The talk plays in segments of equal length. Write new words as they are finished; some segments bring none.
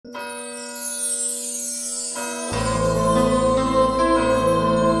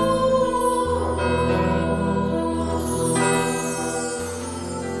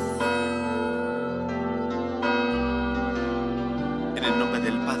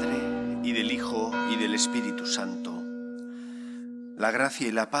del Hijo, y del Espíritu Santo. La gracia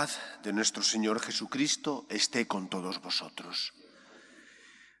y la paz de nuestro Señor Jesucristo esté con todos vosotros.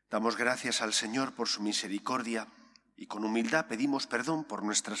 Damos gracias al Señor por su misericordia y con humildad pedimos perdón por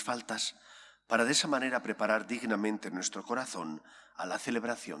nuestras faltas para de esa manera preparar dignamente nuestro corazón a la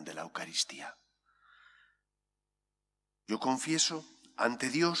celebración de la Eucaristía. Yo confieso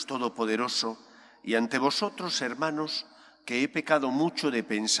ante Dios Todopoderoso y ante vosotros, hermanos, que he pecado mucho de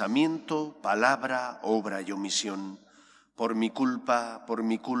pensamiento, palabra, obra y omisión, por mi culpa, por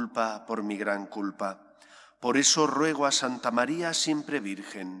mi gran culpa. Por eso ruego a Santa María, siempre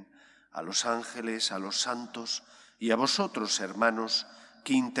Virgen, a los ángeles, a los santos y a vosotros, hermanos,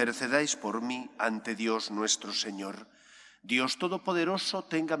 que intercedáis por mí ante Dios nuestro Señor. Dios Todopoderoso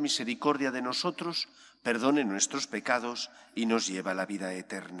tenga misericordia de nosotros, perdone nuestros pecados y nos lleve a la vida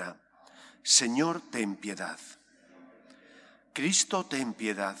eterna. Señor, ten piedad. Cristo, ten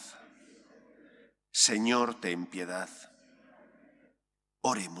piedad. Señor, ten piedad.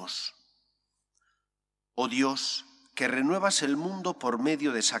 Oremos. Oh Dios, que renuevas el mundo por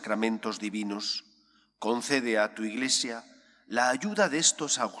medio de sacramentos divinos, concede a tu Iglesia la ayuda de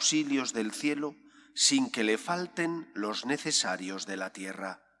estos auxilios del cielo sin que le falten los necesarios de la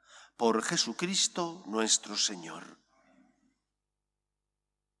tierra. Por Jesucristo nuestro Señor.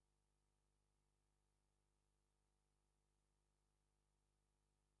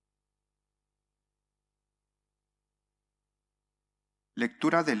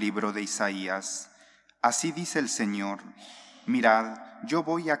 Lectura del libro de Isaías. Así dice el Señor: Mirad, yo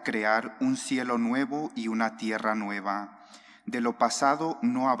voy a crear un cielo nuevo y una tierra nueva. De lo pasado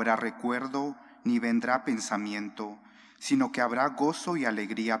no habrá recuerdo ni vendrá pensamiento, sino que habrá gozo y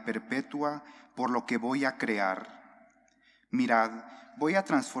alegría perpetua por lo que voy a crear. Mirad, voy a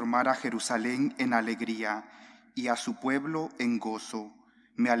transformar a Jerusalén en alegría y a su pueblo en gozo.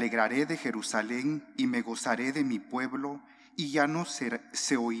 Me alegraré de Jerusalén y me gozaré de mi pueblo, y ya no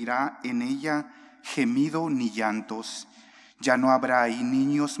se oirá en ella gemido ni llantos. Ya no habrá ahí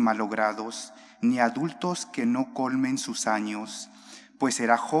niños malogrados, ni adultos que no colmen sus años, pues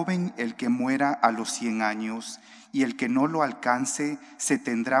será joven el que muera a los 100 años, y el que no lo alcance se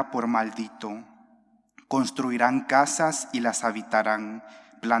tendrá por maldito. Construirán casas y las habitarán,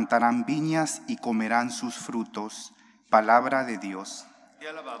 plantarán viñas y comerán sus frutos. Palabra de Dios. Te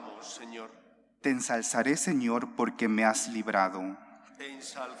alabamos, Señor. Te ensalzaré, Señor, porque me has librado. Te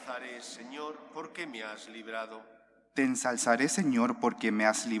ensalzaré, Señor, porque me has librado. Te ensalzaré, Señor, porque me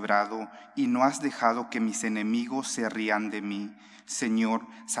has librado, y no has dejado que mis enemigos se rían de mí. Señor,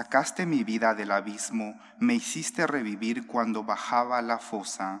 sacaste mi vida del abismo, me hiciste revivir cuando bajaba a la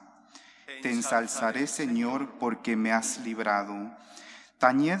fosa. Te ensalzaré, Señor, porque me has librado.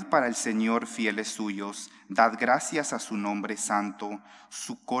 Tañed para el Señor, fieles suyos, dad gracias a su nombre santo.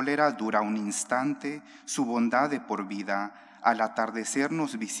 Su cólera dura un instante, su bondad de por vida. Al atardecer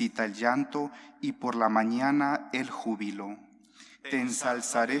nos visita el llanto y por la mañana el júbilo. Te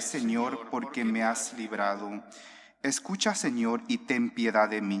ensalzaré, Señor, porque me has librado. Escucha, Señor, y ten piedad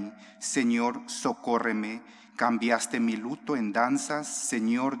de mí. Señor, socórreme. Cambiaste mi luto en danzas.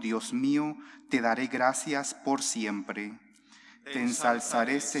 Señor, Dios mío, te daré gracias por siempre. Te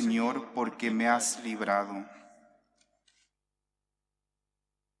ensalzaré, Señor, porque me has librado.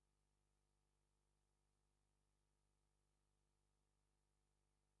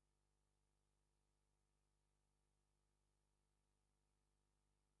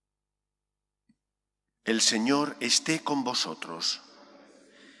 El Señor esté con vosotros.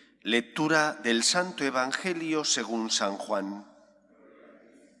 Lectura del Santo Evangelio según San Juan.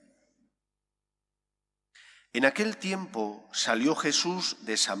 En aquel tiempo salió Jesús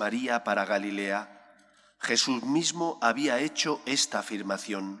de Samaria para Galilea. Jesús mismo había hecho esta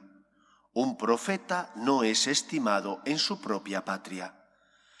afirmación: un profeta no es estimado en su propia patria.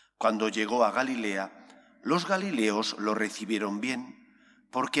 Cuando llegó a Galilea, los galileos lo recibieron bien,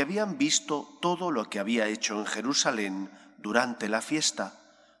 porque habían visto todo lo que había hecho en Jerusalén durante la fiesta,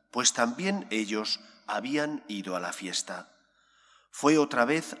 pues también ellos habían ido a la fiesta. Fue otra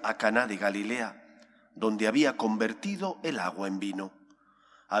vez a Caná de Galilea, donde había convertido el agua en vino.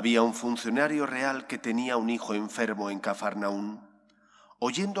 Había un funcionario real que tenía un hijo enfermo en Cafarnaún.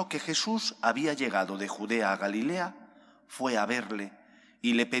 Oyendo que Jesús había llegado de Judea a Galilea, fue a verle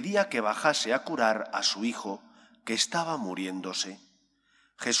y le pedía que bajase a curar a su hijo, que estaba muriéndose.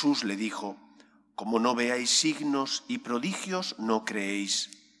 Jesús le dijo: como no veáis signos y prodigios, no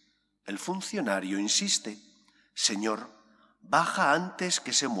creéis. El funcionario insiste: Señor, baja antes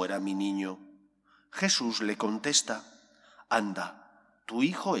que se muera mi niño. Jesús le contesta: anda, tu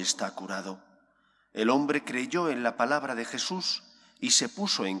hijo está curado. El hombre creyó en la palabra de Jesús y se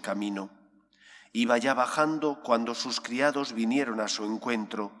puso en camino. Iba ya bajando cuando sus criados vinieron a su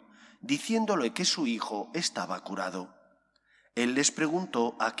encuentro, diciéndole que su hijo estaba curado. Él les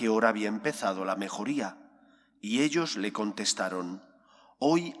preguntó a qué hora había empezado la mejoría, y ellos le contestaron: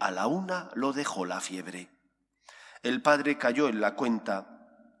 «Hoy a la 1 lo dejó la fiebre». El padre cayó en la cuenta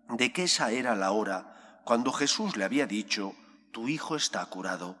de que esa era la hora cuando Jesús le había dicho: «Tu hijo está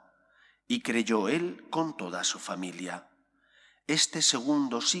curado», y creyó él con toda su familia. Este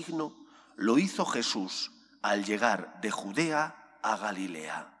segundo signo lo hizo Jesús al llegar de Judea a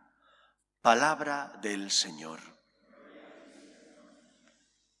Galilea. Palabra del Señor.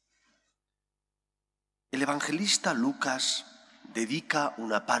 El evangelista Lucas dedica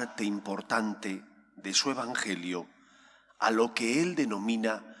una parte importante de su evangelio a lo que él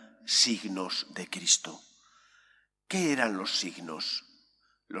denomina signos de Cristo. ¿Qué eran los signos?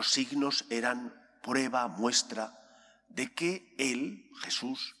 Los signos eran prueba, muestra de que él,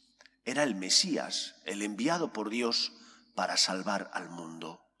 Jesús, era el Mesías, el enviado por Dios para salvar al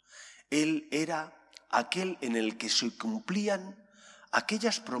mundo. Él era aquel en el que se cumplían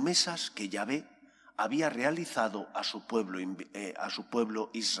aquellas promesas que Yahvé había realizado a su pueblo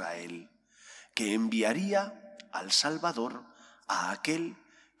Israel, que enviaría al Salvador, a aquel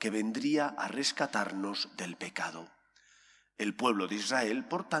que vendría a rescatarnos del pecado. El pueblo de Israel,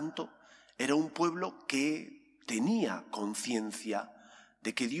 por tanto, era un pueblo que tenía conciencia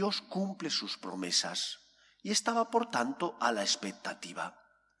de que Dios cumple sus promesas y estaba, por tanto, a la expectativa.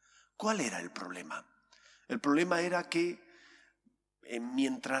 ¿Cuál era el problema? El problema era que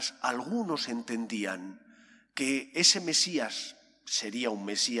mientras algunos entendían que ese Mesías sería un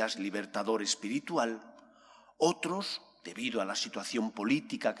Mesías libertador espiritual, otros, debido a la situación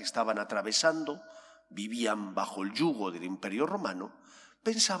política que estaban atravesando, vivían bajo el yugo del Imperio Romano,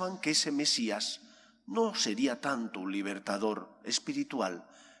 pensaban que ese Mesías no sería tanto un libertador espiritual,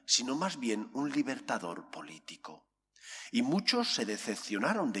 sino más bien un libertador político. Y muchos se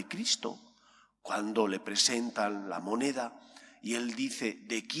decepcionaron de Cristo cuando le presentan la moneda y él dice: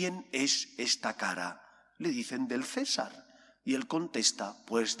 ¿de quién es esta cara? Le dicen: del César. Y él contesta: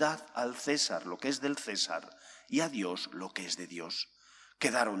 pues dad al César lo que es del César y a Dios lo que es de Dios.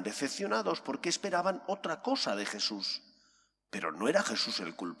 Quedaron decepcionados porque esperaban otra cosa de Jesús. Pero no era Jesús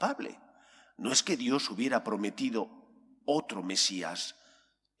el culpable. No es que Dios hubiera prometido otro Mesías.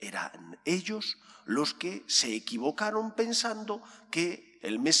 Eran ellos los que se equivocaron pensando que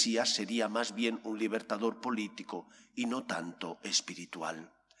el Mesías sería más bien un libertador político y no tanto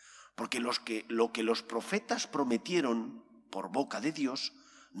espiritual. Porque lo que los profetas prometieron por boca de Dios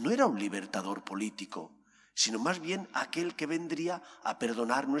no era un libertador político, sino más bien aquel que vendría a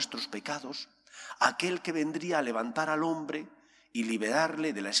perdonar nuestros pecados, aquel que vendría a levantar al hombre y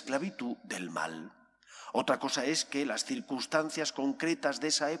liberarle de la esclavitud del mal. Otra cosa es que las circunstancias concretas de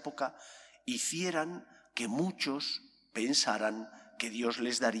esa época hicieran que muchos pensaran que Dios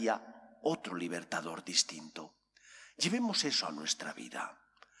les daría otro libertador distinto. Llevemos eso a nuestra vida.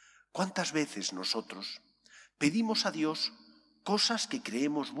 ¿Cuántas veces nosotros pedimos a Dios cosas que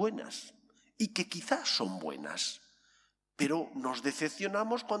creemos buenas y que quizás son buenas, pero nos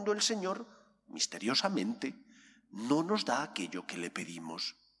decepcionamos cuando el Señor, misteriosamente, no nos da aquello que le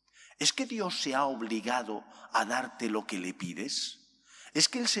pedimos? ¿Es que Dios se ha obligado a darte lo que le pides? ¿Es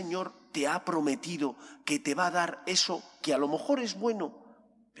que el Señor te ha prometido que te va a dar eso que a lo mejor es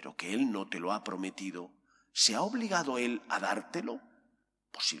bueno, pero que Él no te lo ha prometido? ¿Se ha obligado Él a dártelo?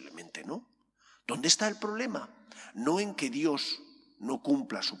 Posiblemente no. ¿Dónde está el problema? No en que Dios no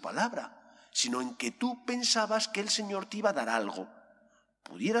cumpla su palabra, sino en que tú pensabas que el Señor te iba a dar algo.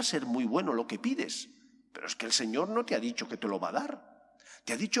 Pudiera ser muy bueno lo que pides, pero es que el Señor no te ha dicho que te lo va a dar.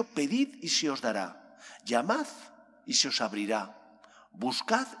 Te ha dicho: pedid y se os dará, llamad y se os abrirá,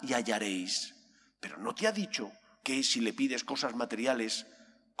 buscad y hallaréis. Pero no te ha dicho que si le pides cosas materiales,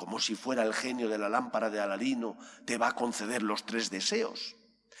 como si fuera el genio de la lámpara de Aladino, te va a conceder los 3 deseos.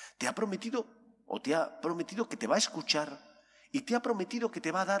 Te ha prometido que te va a escuchar y te ha prometido que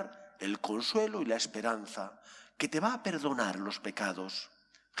te va a dar el consuelo y la esperanza, que te va a perdonar los pecados.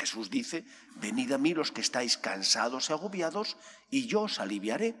 Jesús dice: venid a mí los que estáis cansados y agobiados, y yo os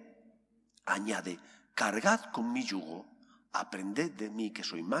aliviaré. Añade: cargad con mi yugo, aprended de mí que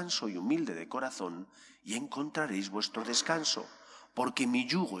soy manso y humilde de corazón, y encontraréis vuestro descanso, porque mi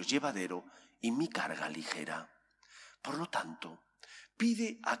yugo es llevadero y mi carga ligera. Por lo tanto,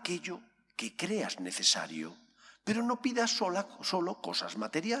 pide aquello que creas necesario, pero no pidas solo cosas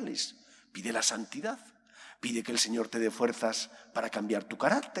materiales. Pide la santidad. Pide que el Señor te dé fuerzas para cambiar tu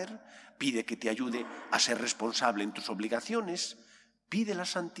carácter. Pide que te ayude a ser responsable en tus obligaciones. Pide la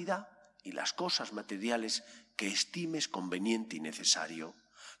santidad y las cosas materiales que estimes conveniente y necesario.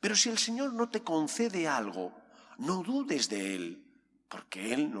 Pero si el Señor no te concede algo, no dudes de Él,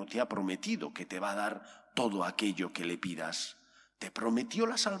 porque Él no te ha prometido que te va a dar todo aquello que le pidas. Te prometió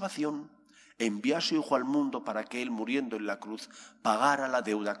la salvación, envió a su Hijo al mundo para que Él, muriendo en la cruz, pagara la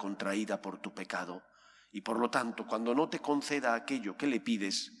deuda contraída por tu pecado. Y por lo tanto, cuando no te conceda aquello que le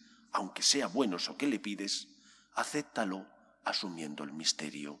pides, aunque sea bueno eso que le pides, acéptalo asumiendo el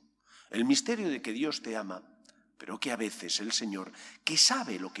misterio de que Dios te ama, pero que a veces el Señor, que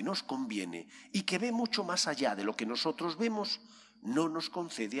sabe lo que nos conviene y que ve mucho más allá de lo que nosotros vemos, no nos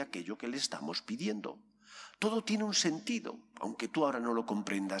concede aquello que le estamos pidiendo. Todo tiene un sentido, aunque tú ahora no lo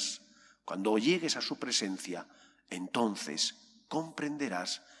comprendas. Cuando llegues a su presencia, entonces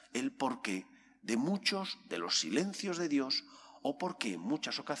comprenderás el porqué de muchos de los silencios de Dios o por qué en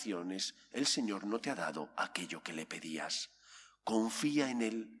muchas ocasiones el Señor no te ha dado aquello que le pedías. Confía en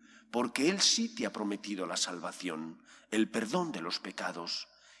Él, porque Él sí te ha prometido la salvación, el perdón de los pecados,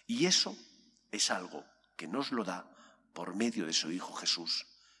 y eso es algo que nos lo da por medio de su Hijo Jesús,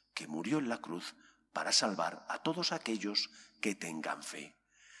 que murió en la cruz para salvar a todos aquellos que tengan fe.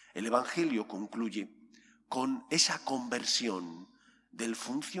 El Evangelio concluye con esa conversión del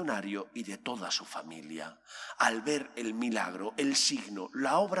funcionario y de toda su familia. Al ver el milagro, el signo,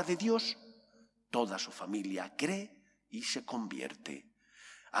 la obra de Dios, toda su familia cree y se convierte.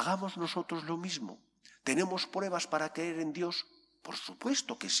 Hagamos nosotros lo mismo. ¿Tenemos pruebas para creer en Dios? Por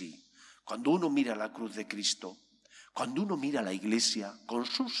supuesto que sí. Cuando uno mira la cruz de Cristo, cuando uno mira la Iglesia con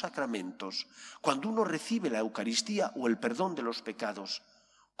sus sacramentos, cuando uno recibe la Eucaristía o el perdón de los pecados,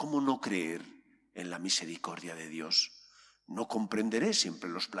 ¿cómo no creer en la misericordia de Dios? No comprenderé siempre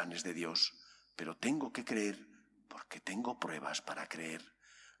los planes de Dios, pero tengo que creer porque tengo pruebas para creer.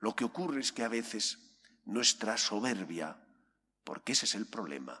 Lo que ocurre es que a veces nuestra soberbia, porque ese es el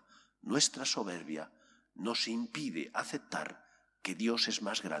problema, nuestra soberbia nos impide aceptar que Dios es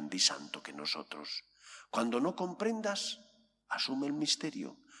más grande y santo que nosotros. Cuando no comprendas, asume el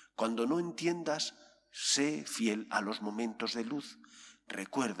misterio. Cuando no entiendas, sé fiel a los momentos de luz.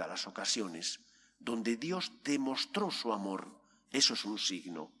 Recuerda las ocasiones donde Dios te mostró su amor. Eso es un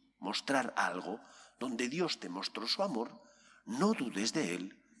signo, mostrar algo donde Dios te mostró su amor. No dudes de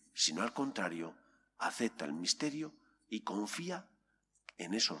Él, sino al contrario, acepta el misterio y confía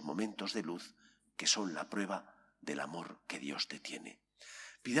en esos momentos de luz que son la prueba del amor que Dios te tiene.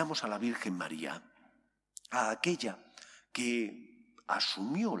 Pidamos a la Virgen María, a aquella que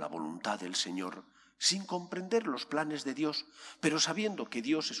asumió la voluntad del Señor sin comprender los planes de Dios, pero sabiendo que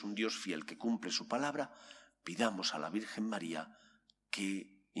Dios es un Dios fiel que cumple su palabra, pidamos a la Virgen María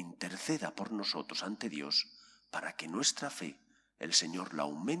que interceda por nosotros ante Dios para que nuestra fe, el Señor la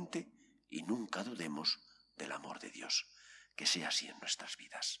aumente y nunca dudemos del amor de Dios. Que sea así en nuestras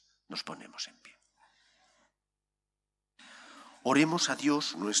vidas. Nos ponemos en pie. Oremos a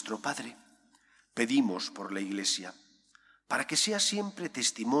Dios nuestro Padre. Pedimos por la Iglesia, para que sea siempre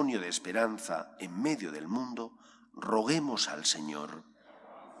testimonio de esperanza en medio del mundo, roguemos al Señor.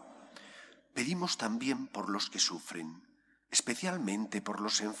 Pedimos también por los que sufren, especialmente por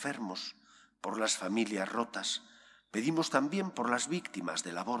los enfermos, por las familias rotas. Pedimos también por las víctimas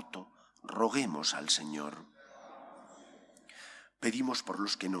del aborto, roguemos al Señor. Pedimos por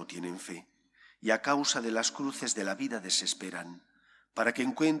los que no tienen fe y a causa de las cruces de la vida desesperan, para que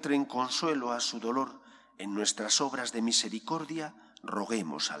encuentren consuelo a su dolor en nuestras obras de misericordia,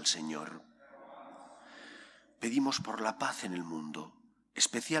 roguemos al Señor. Pedimos por la paz en el mundo,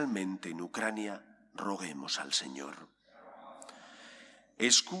 especialmente en Ucrania, roguemos al Señor.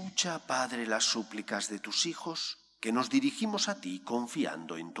 Escucha, Padre, las súplicas de tus hijos, que nos dirigimos a ti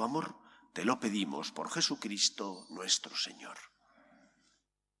confiando en tu amor. Te lo pedimos por Jesucristo nuestro Señor.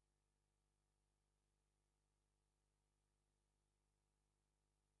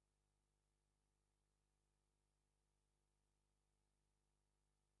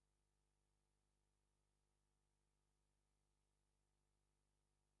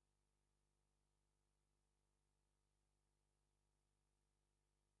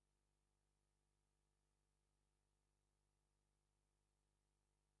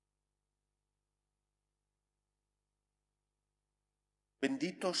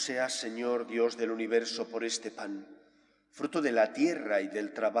 Bendito seas, Señor Dios del universo, por este pan, fruto de la tierra y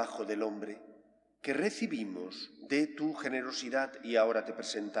del trabajo del hombre, que recibimos de tu generosidad y ahora te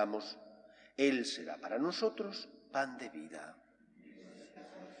presentamos. Él será para nosotros pan de vida.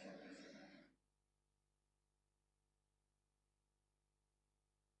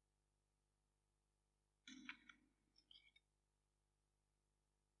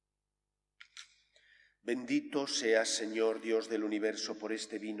 Bendito seas, Señor Dios del universo, por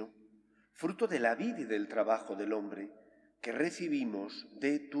este vino, fruto de la vid y del trabajo del hombre, que recibimos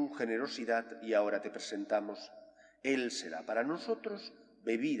de tu generosidad y ahora te presentamos. Él será para nosotros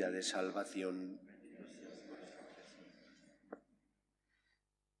bebida de salvación.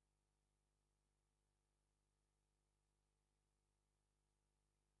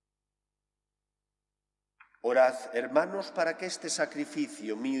 Orad, hermanos, para que este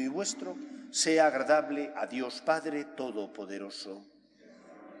sacrificio mío y vuestro sea agradable a Dios Padre Todopoderoso.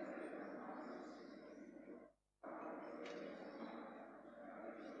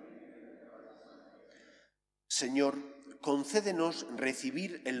 Señor, concédenos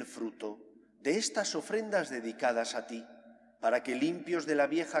recibir el fruto de estas ofrendas dedicadas a ti, para que, limpios de la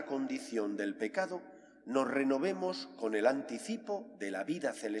vieja condición del pecado, nos renovemos con el anticipo de la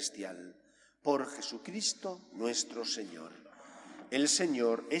vida celestial. Por Jesucristo nuestro Señor. El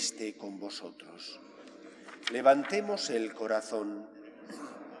Señor esté con vosotros. Levantemos el corazón.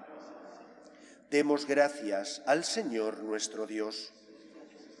 Demos gracias al Señor nuestro Dios.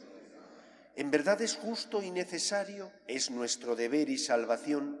 En verdad es justo y necesario, es nuestro deber y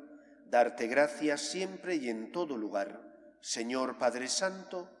salvación, darte gracias siempre y en todo lugar, Señor Padre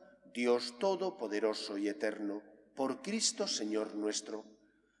Santo, Dios Todopoderoso y Eterno, por Cristo Señor nuestro.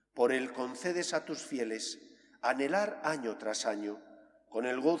 Por Él concedes a tus fieles anhelar año tras año, con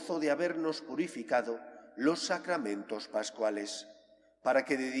el gozo de habernos purificado, los sacramentos pascuales, para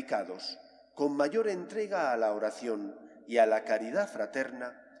que, dedicados con mayor entrega a la oración y a la caridad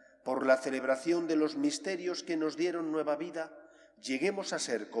fraterna, por la celebración de los misterios que nos dieron nueva vida, lleguemos a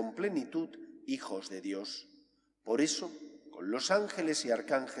ser con plenitud hijos de Dios. Por eso, con los ángeles y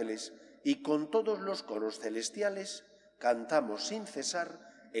arcángeles y con todos los coros celestiales, cantamos sin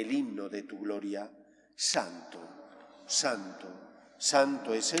cesar el himno de tu gloria. Santo, santo,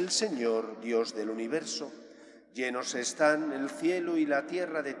 santo es el Señor, Dios del universo. Llenos están el cielo y la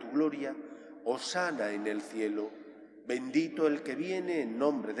tierra de tu gloria. Hosana en el cielo. Bendito el que viene en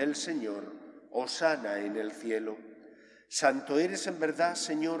nombre del Señor. Hosana en el cielo. Santo eres en verdad,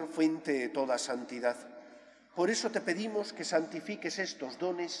 Señor, fuente de toda santidad. Por eso te pedimos que santifiques estos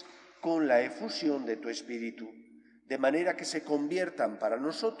dones con la efusión de tu Espíritu, de manera que se conviertan para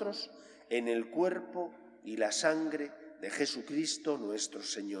nosotros en el cuerpo y la sangre de Jesucristo nuestro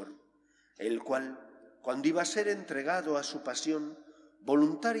Señor, el cual, cuando iba a ser entregado a su pasión,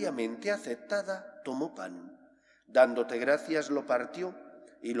 voluntariamente aceptada, tomó pan, dándote gracias lo partió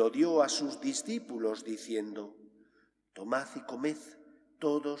y lo dio a sus discípulos, diciendo: Tomad y comed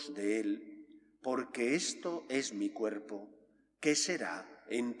todos de él, porque esto es mi cuerpo, que será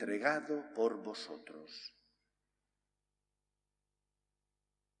entregado por vosotros.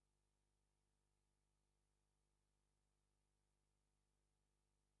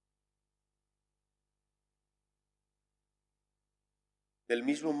 Del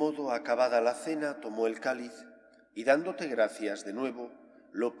mismo modo, acabada la cena, tomó el cáliz y, dándote gracias de nuevo,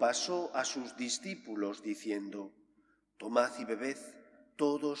 lo pasó a sus discípulos, diciendo: Tomad y bebed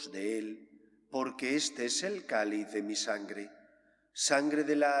todos de él, porque este es el cáliz de mi sangre, sangre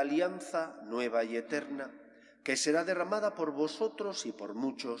de la alianza nueva y eterna, que será derramada por vosotros y por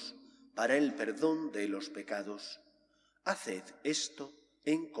muchos para el perdón de los pecados. Haced esto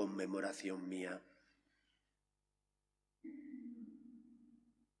en conmemoración mía.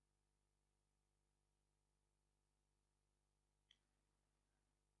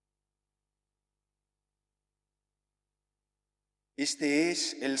 Este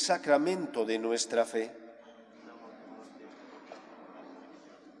es el sacramento de nuestra fe.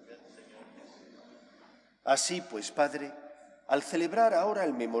 Así pues, Padre, al celebrar ahora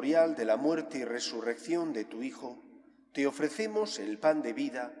el memorial de la muerte y resurrección de tu Hijo, te ofrecemos el pan de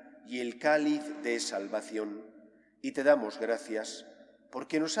vida y el cáliz de salvación, y te damos gracias,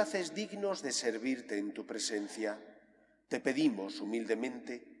 porque nos haces dignos de servirte en tu presencia. Te pedimos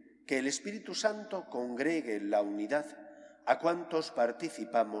humildemente que el Espíritu Santo congregue en la unidad a cuantos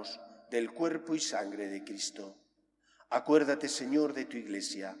participamos del cuerpo y sangre de Cristo. Acuérdate, Señor, de tu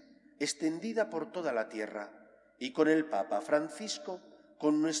Iglesia, extendida por toda la tierra, y con el Papa Francisco,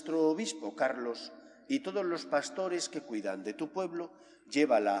 con nuestro obispo Carlos y todos los pastores que cuidan de tu pueblo,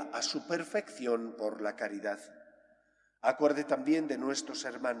 llévala a su perfección por la caridad. Acuerde también de nuestros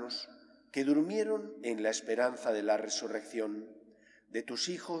hermanos que durmieron en la esperanza de la resurrección, de tus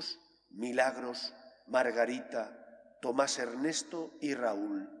hijos Milagros, Margarita, Tomás Ernesto y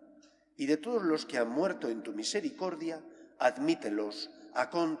Raúl, y de todos los que han muerto en tu misericordia, admítelos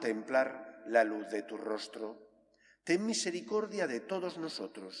a contemplar la luz de tu rostro. Ten misericordia de todos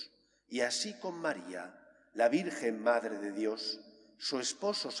nosotros, y así con María, la Virgen Madre de Dios, su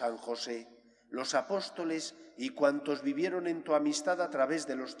esposo San José, los apóstoles y cuantos vivieron en tu amistad a través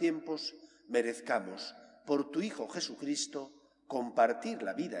de los tiempos, merezcamos, por tu Hijo Jesucristo, compartir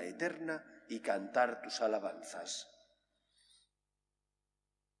la vida eterna y cantar tus alabanzas.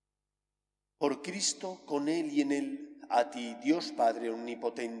 Por Cristo, con Él y en Él, a ti, Dios Padre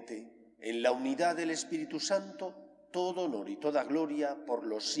omnipotente, en la unidad del Espíritu Santo, todo honor y toda gloria por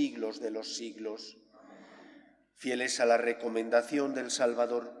los siglos de los siglos. Fieles a la recomendación del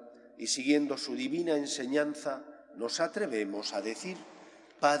Salvador y siguiendo su divina enseñanza, nos atrevemos a decir: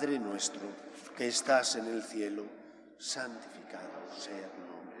 Padre nuestro, que estás en el cielo, santificado sea tu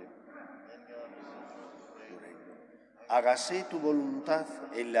nombre. Hágase tu voluntad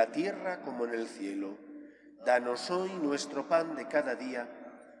en la tierra como en el cielo. Danos hoy nuestro pan de cada día.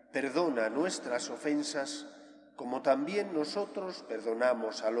 Perdona nuestras ofensas, como también nosotros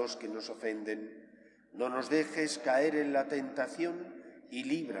perdonamos a los que nos ofenden. No nos dejes caer en la tentación y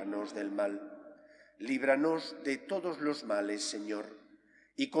líbranos del mal. Líbranos de todos los males, Señor,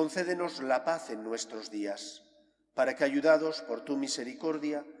 y concédenos la paz en nuestros días, para que, ayudados por tu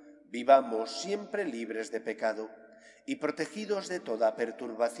misericordia, vivamos siempre libres de pecado y protegidos de toda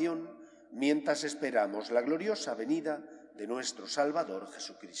perturbación, mientras esperamos la gloriosa venida de nuestro Salvador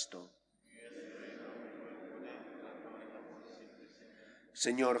Jesucristo.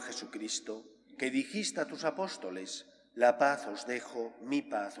 Señor Jesucristo, que dijiste a tus apóstoles: la paz os dejo, mi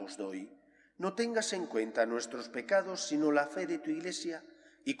paz os doy. No tengas en cuenta nuestros pecados, sino la fe de tu Iglesia,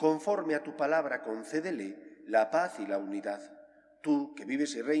 y conforme a tu palabra concédele la paz y la unidad. Tú, que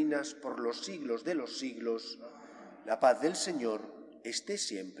vives y reinas por los siglos de los siglos, la paz del Señor esté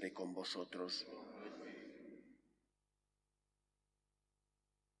siempre con vosotros.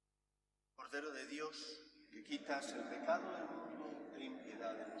 Cordero de Dios, que quitas el pecado del mundo, ten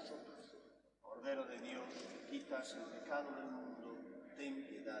piedad de nosotros. Cordero de Dios, que quitas el pecado del mundo, ten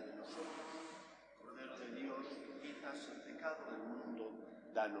piedad de nosotros. Cordero de Dios, que quitas el pecado del mundo,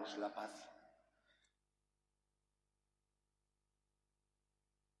 danos la paz.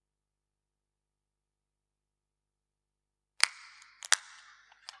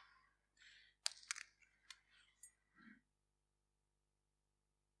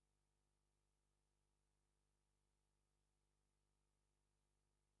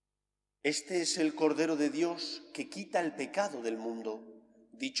 Este es el Cordero de Dios que quita el pecado del mundo.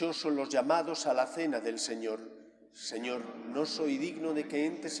 Dichosos los llamados a la cena del Señor. Señor, no soy digno de que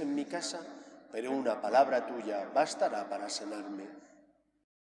entres en mi casa, pero una palabra tuya bastará para sanarme.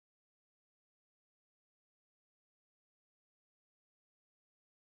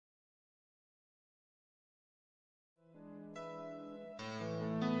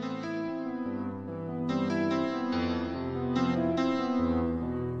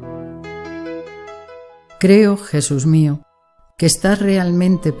 Creo, Jesús mío, que estás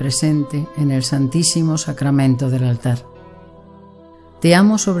realmente presente en el Santísimo Sacramento del altar. Te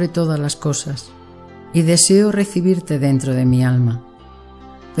amo sobre todas las cosas y deseo recibirte dentro de mi alma,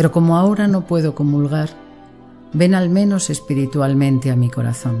 pero como ahora no puedo comulgar, ven al menos espiritualmente a mi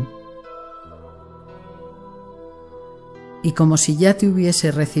corazón. Y como si ya te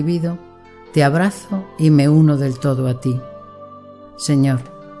hubiese recibido, te abrazo y me uno del todo a ti. Señor,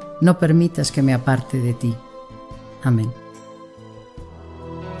 no permitas que me aparte de ti. Amén.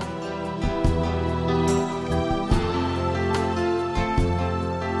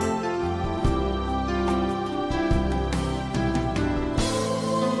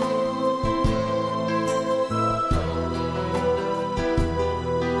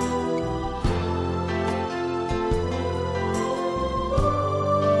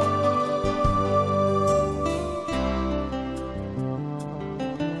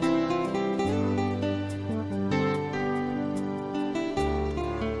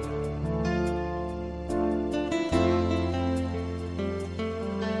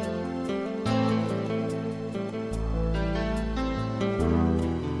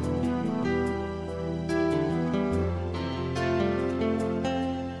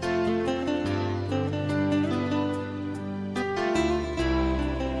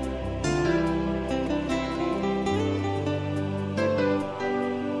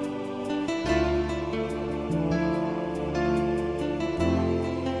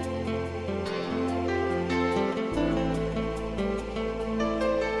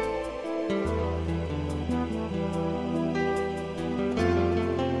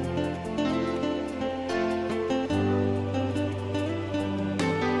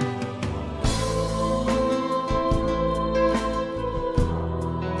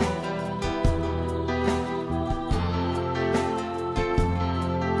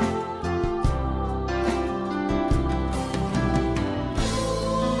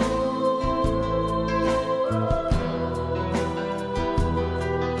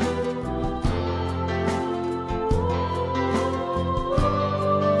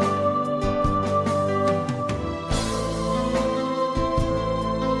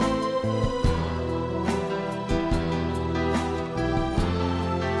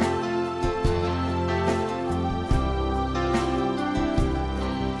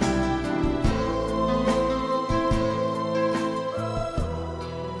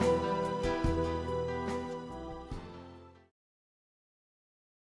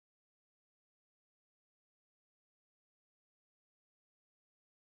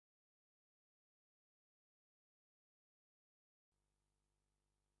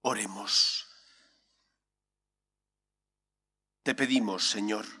 Oremos. Te pedimos,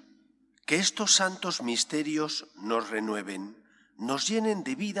 Señor, que estos santos misterios nos renueven, nos llenen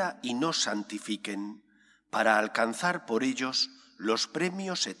de vida y nos santifiquen, para alcanzar por ellos los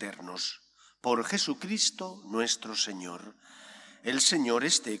premios eternos. Por Jesucristo nuestro Señor. El Señor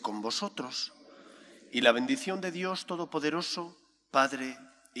esté con vosotros, y la bendición de Dios Todopoderoso, Padre,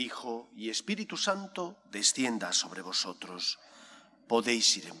 Hijo y Espíritu Santo, descienda sobre vosotros.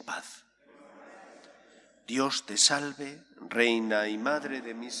 Podéis ir en paz. Dios te salve, Reina y Madre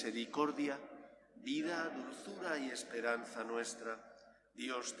de misericordia, vida, dulzura y esperanza nuestra.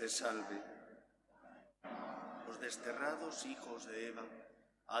 Dios te salve. Los desterrados hijos de Eva,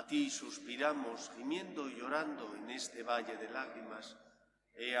 a ti suspiramos, gimiendo y llorando en este valle de lágrimas.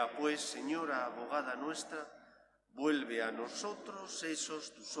 Ea pues, Señora, abogada nuestra, vuelve a nosotros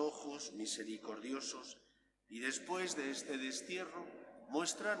esos tus ojos misericordiosos, y después de este destierro,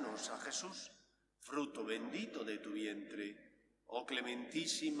 muéstranos a Jesús, fruto bendito de tu vientre. Oh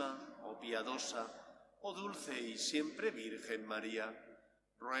clementísima, oh piadosa, oh dulce y siempre Virgen María,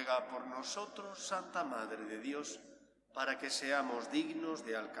 ruega por nosotros, Santa Madre de Dios, para que seamos dignos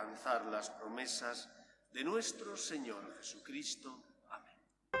de alcanzar las promesas de nuestro Señor Jesucristo.